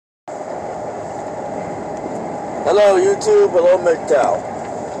Hello YouTube, hello MGTOW.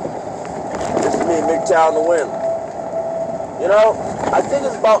 This is me, MGTOW in the wind. You know, I think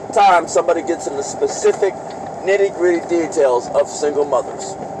it's about time somebody gets into specific nitty-gritty details of single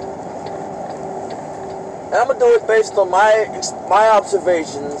mothers. And I'm going to do it based on my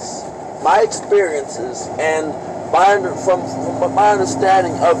observations, my experiences, and from my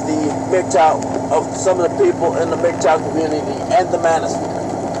understanding of the MGTOW, of some of the people in the MGTOW community and the manosphere.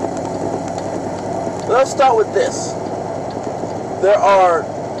 Let's start with this. There are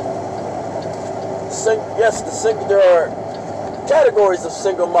categories of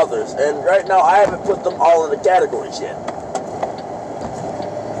single mothers, and right now I haven't put them all in the categories yet.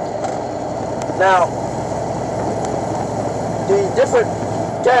 Now, the different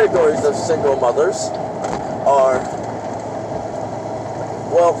categories of single mothers are,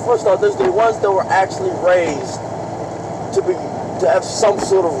 well, first off, there's the ones that were actually raised to have some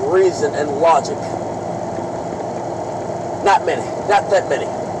sort of reason and logic. Not many, not that many.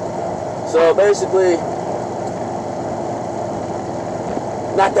 So basically,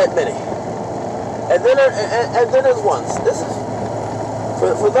 not that many. And then there's ones. This is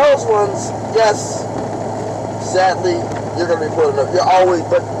for those ones. Yes, sadly, you're gonna be put in. You're always,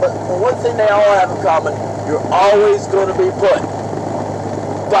 but one thing they all have in common: you're always going to be put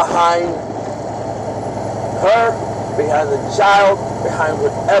behind her, behind the child, behind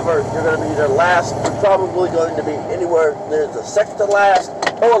whatever. You're going to be their last. You're probably going to be anywhere near the second to last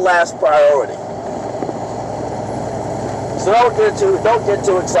or last priority. So don't get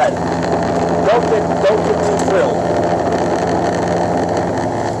too excited. Don't get too thrilled.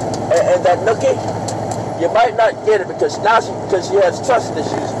 And that nookie, you might not get it because she has trust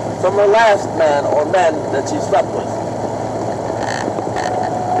issues from her last man or men that she slept with.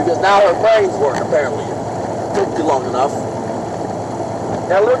 Because now her brains work apparently. It took you long enough.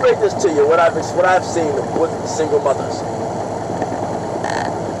 Now let me break this to you, what I've seen with single mothers.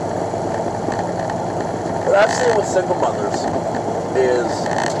 What I've seen with single mothers is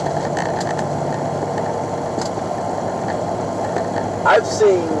I've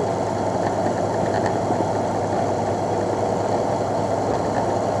seen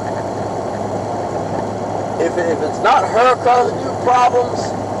if it's not her causing you problems,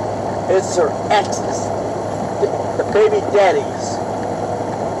 it's her exes, the baby daddies,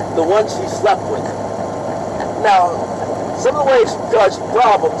 the one she slept with. Now, some of the ways she causes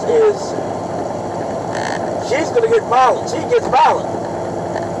problems is she's going to get violent. She gets violent.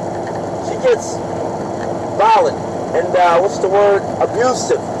 She gets violent, and what's the word?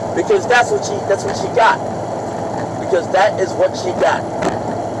 Abusive, because that's what she got. Because that is what she got.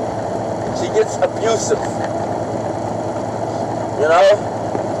 She gets abusive. You know,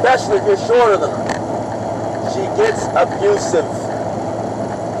 especially if you're shorter than her. She gets abusive.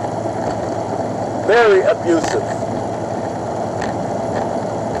 Very abusive.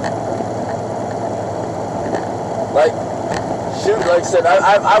 Like I said,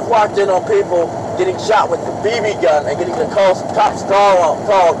 I've walked in on people getting shot with the BB gun and getting the cops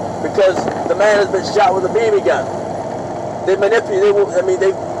called because the man has been shot with a BB gun. They manipulate.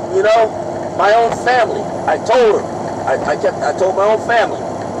 You know, my own family. I told her. I told my own family.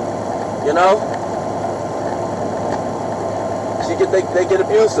 You know. They get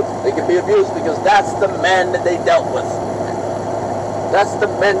abusive. They can be abused because that's the men that they dealt with. That's the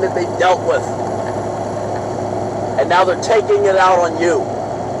men that they dealt with. And now they're taking it out on you.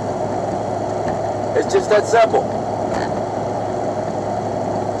 It's just that simple.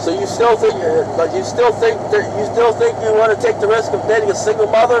 So you still think you want to take the risk of dating a single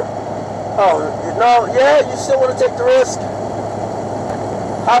mother? Oh no, yeah, you still want to take the risk?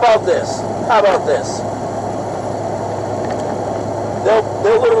 How about this? How about this? They'll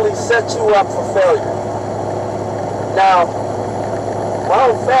literally set you up for failure. Now, my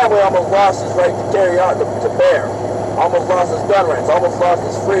own family almost lost his right to carry on, to bear. Almost lost his gun rights. Almost lost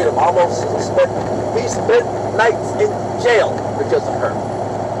his freedom. He spent nights in jail because of her.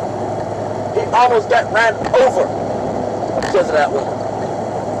 He almost got ran over because of that woman.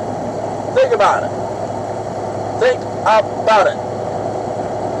 Think about it. Think about it.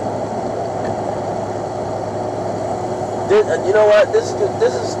 You know what? This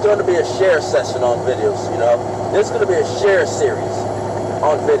is going to be a share session on videos. You know, this is going to be a share series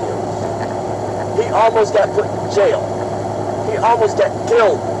on videos. He almost got put in jail. He almost got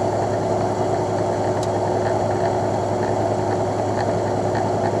killed.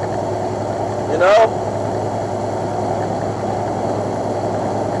 You know?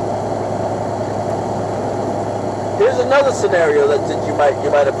 Here's another scenario that you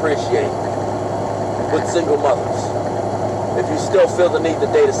might appreciate with single mothers. If you still feel the need to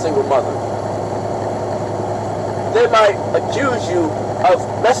date a single mother. they might accuse you of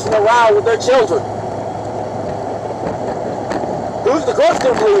messing around with their children. Who's the court's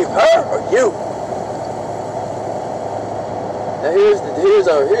going to believe, her or you? Now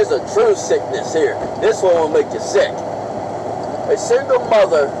here's a true sickness here. This one will make you sick. A single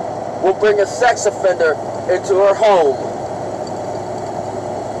mother will bring a sex offender into her home.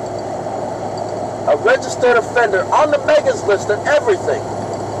 A registered offender on the Megan's list and everything.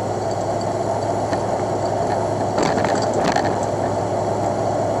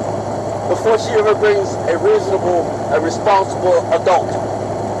 Before she ever brings a responsible adult.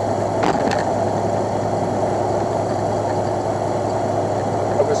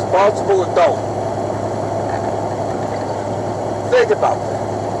 A responsible adult. Think about that.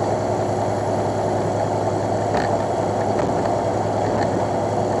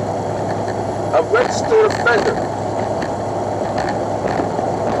 A registered offender.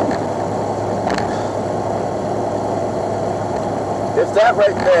 If that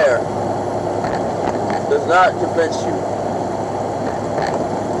right there does not convince you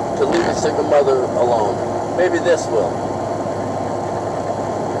to leave a single mother alone, maybe this will.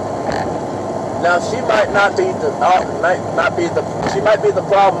 Now she might not be she might be the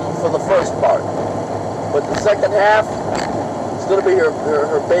problem for the first part, but the second half, it's going to be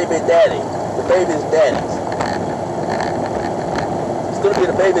her baby daddy. The baby's daddies. It's going to be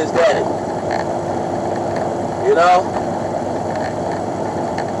the baby's daddy. You know?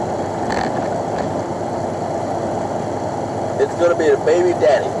 It's going to be the baby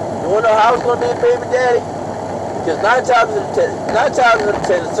daddy. You want to know how it's going to be the baby daddy? Because 9 times out of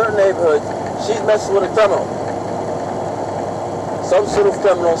 10 in certain neighborhoods, she's messing with a criminal. Some sort of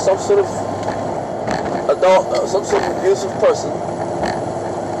criminal, some sort of adult, some sort of abusive person.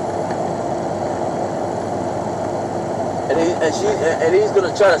 And he's going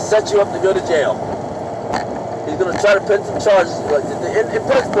to try to set you up to go to jail. He's going to try to pin some charges. In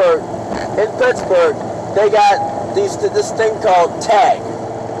Pittsburgh, they got this thing called tag,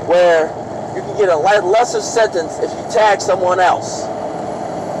 where you can get a lesser sentence if you tag someone else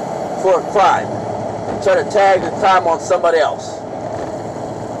for a crime. Try to tag the crime on somebody else.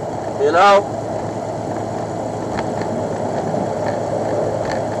 You know?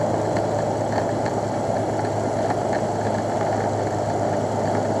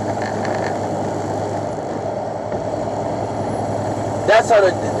 That's how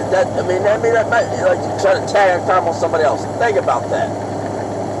that might be like you try to tag a crime on somebody else. Think about that.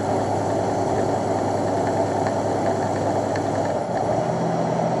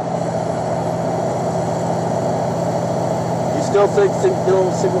 You still think dealing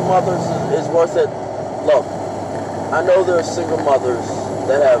with single mothers is worth it? Look, I know there are single mothers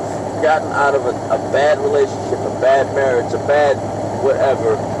that have gotten out of a bad relationship, a bad marriage, a bad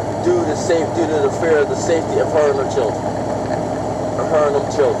whatever, due to the fear of the safety of her and her children. Her and them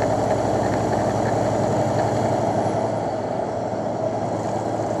children.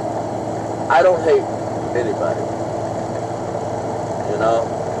 I don't hate anybody. You know?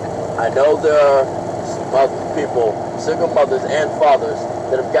 I know there are people, single mothers and fathers,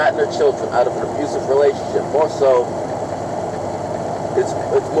 that have gotten their children out of an abusive relationship. More so, it's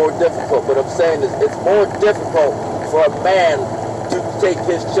more difficult. But I'm saying is it's more difficult for a man to take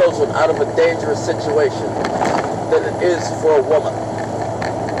his children out of a dangerous situation than it is for a woman.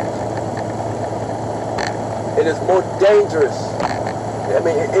 It is more dangerous. I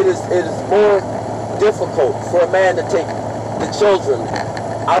mean, it is more difficult for a man to take the children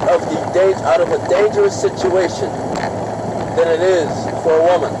out of a dangerous situation than it is for a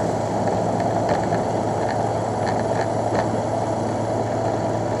woman.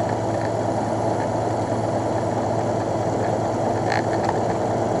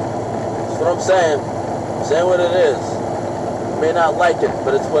 That's what I'm saying. I'm saying what it is. You may not like it,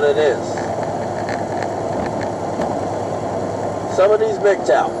 but it's what it is. Some of these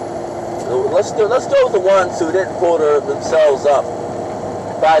MGTOW. Let's go with the ones who didn't pull themselves up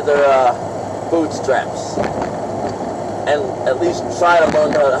by their bootstraps and at least try to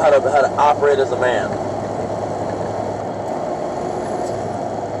learn how to operate as a man,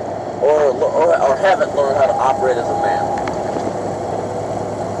 or haven't learned how to operate as a man.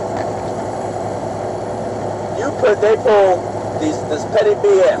 They pull this petty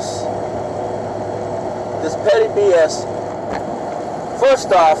BS. This petty BS.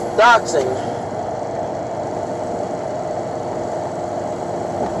 First off, doxing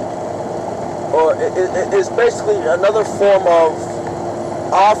is basically another form of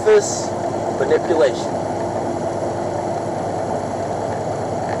office manipulation.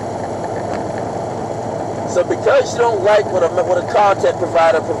 So because you don't like what a content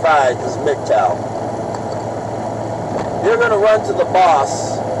provider provides, as MGTOW, you're going to run to the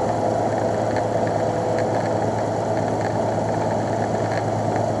boss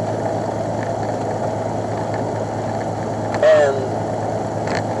and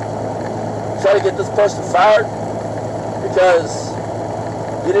try to get this person fired because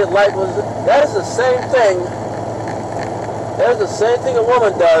you didn't like what that is the same thing. That is the same thing a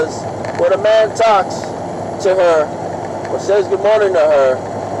woman does when a man talks to her or says good morning to her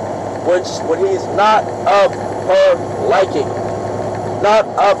when he's not of her liking, not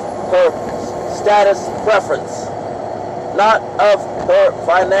of her status preference, not of her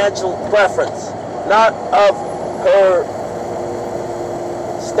financial preference, not of her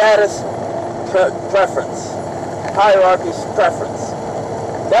status preference, hierarchy preference.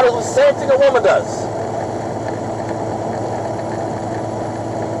 That is the same thing a woman does.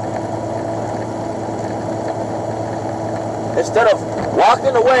 Instead of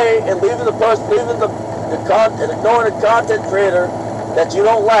walking away and leaving the person, leaving the content, ignoring the content creator that you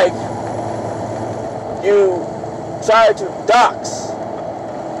don't like, you try to dox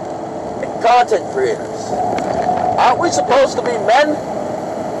content creators. Aren't we supposed to be men?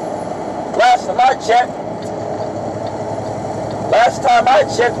 Last time I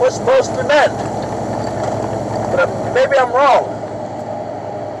checked, we're supposed to be men. But maybe I'm wrong.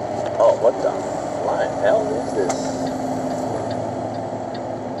 Oh, what the flying hell is this?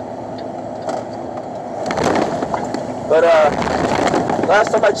 But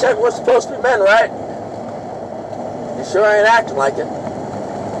last time I checked, we're supposed to be men, right? You sure ain't acting like it.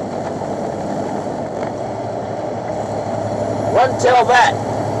 Run tell that.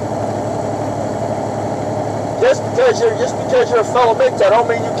 Just because you're a fellow MGTOW don't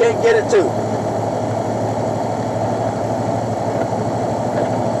mean you can't get it too.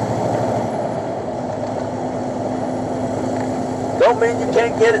 Don't mean you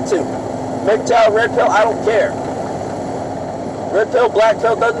can't get it too. MGTOW, red pill, I don't care. Red pill, black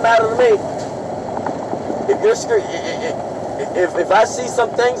pill, doesn't matter to me. If I see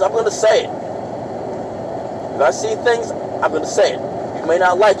some things, I'm going to say it. If I see things, I'm going to say it. You may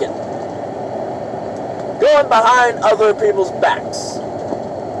not like it. Going behind other people's backs.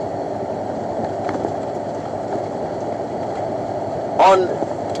 On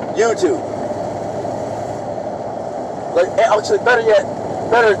YouTube. Like, actually, better yet,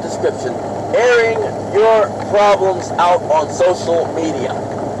 better description. Airing your problems out on social media.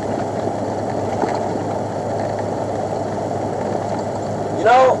 You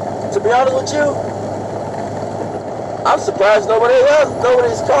know, to be honest with you, I'm surprised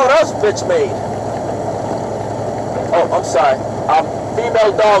nobody's called us bitch maid. Oh, I'm sorry. I'm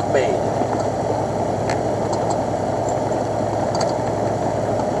female dog maid.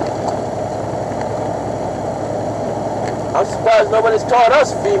 I'm surprised nobody's called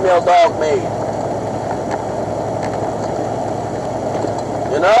us female dog maid.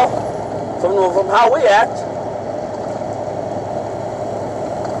 You know? From how we act.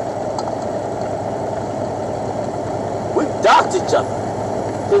 We dox each other.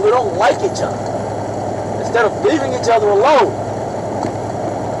 Because we don't like each other. Instead of leaving each other alone.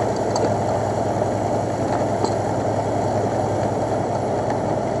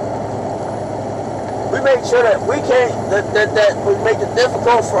 We make sure that we can't, that we make it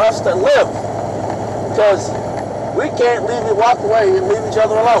difficult for us to live. Because we can't walk away and leave each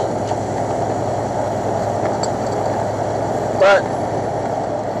other alone. But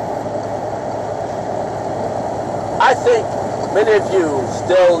I think many of you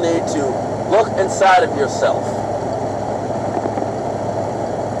still need to look inside of yourself.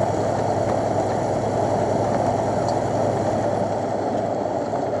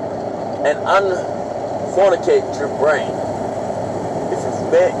 And unfornicate your brain. If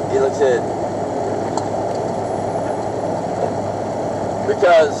you've met, like I said,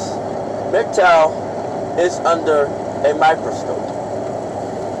 because MGTOW is under a microscope.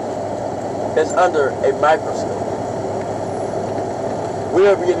 It's under a microscope. We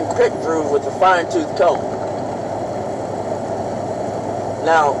are getting picked through with a fine-tooth comb.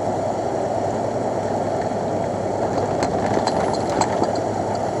 Now,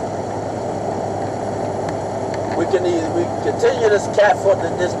 we continue this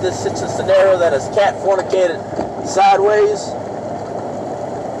this scenario that is cat fornicated sideways.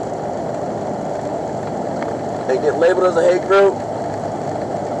 They get labeled as a hate group.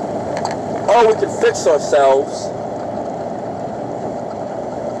 Or we can fix ourselves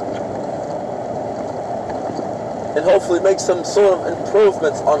and hopefully make some sort of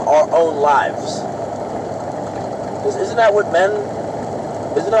improvements on our own lives. Because isn't that what men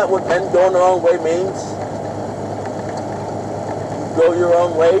going their own way means? You go your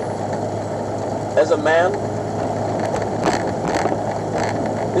own way as a man.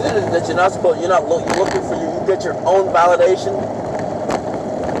 Isn't it that you're not supposed, you're looking for, you get your own validation?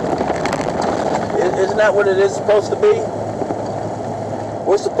 Isn't that what it is supposed to be?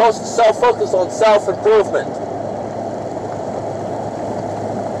 We're supposed to self-focus on self-improvement.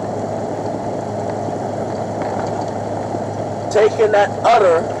 Taking that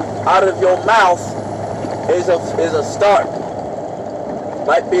udder out of your mouth is a start.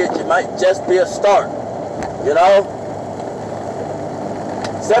 It might just be a start. You know?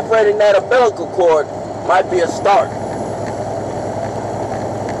 Separating that umbilical cord might be a start.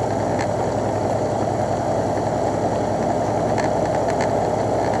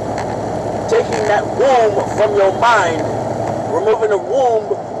 Taking that womb from your mind, removing the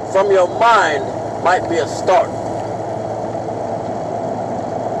womb from your mind might be a start.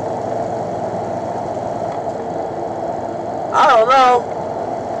 I don't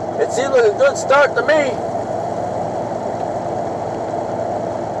know. It seems like a good start to me.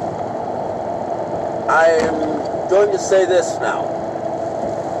 I'm going to say this now.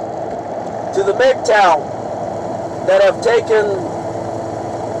 To the MGTOW that have taken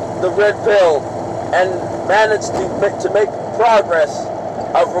the red pill and managed to make progress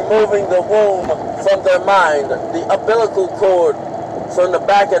of removing the womb from their mind, the umbilical cord from the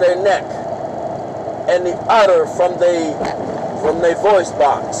back of their neck, and the udder from their voice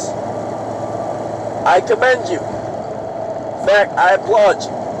box. I commend you. In fact, I applaud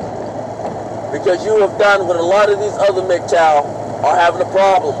you. Because you have done what a lot of these other MGTOW are having a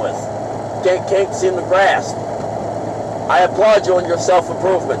problem with. Can't seem to grasp. I applaud you on your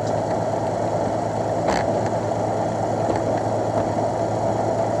self-improvement.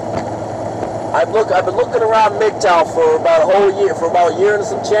 I've been looking around MGTOW for about a whole year, for about a year and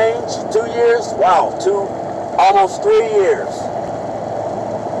some change. 2 years? Wow, almost 3 years.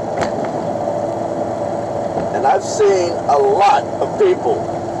 And I've seen a lot of people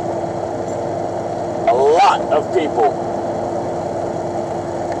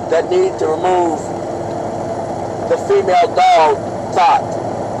that need to remove the female dog thought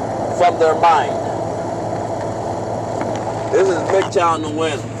from their mind. This is MGTOW in the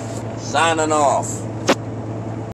Wind, signing off.